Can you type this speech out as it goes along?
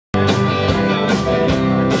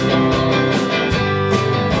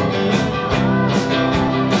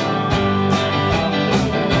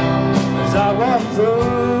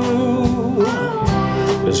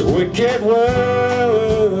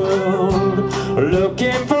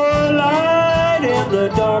looking for a light in the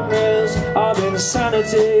darkness of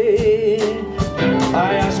insanity.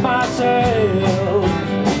 I ask myself,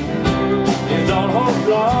 is all hope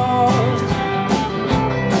lost?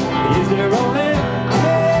 Is there only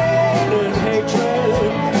pain and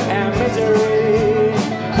hatred and misery?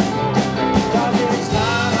 'Cause each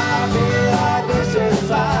time I feel like this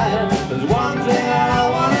inside, there's one thing I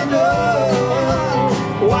wanna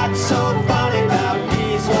know. What's so funny about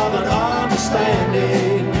peace, love, and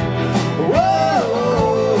understanding?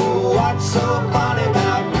 Whoa, what's so funny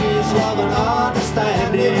about peace, love, and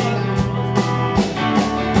understanding?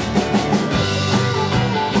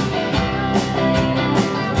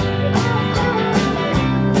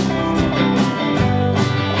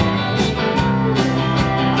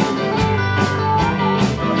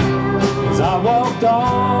 I walked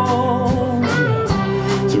on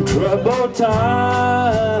through troubled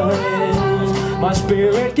times, my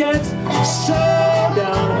spirit gets so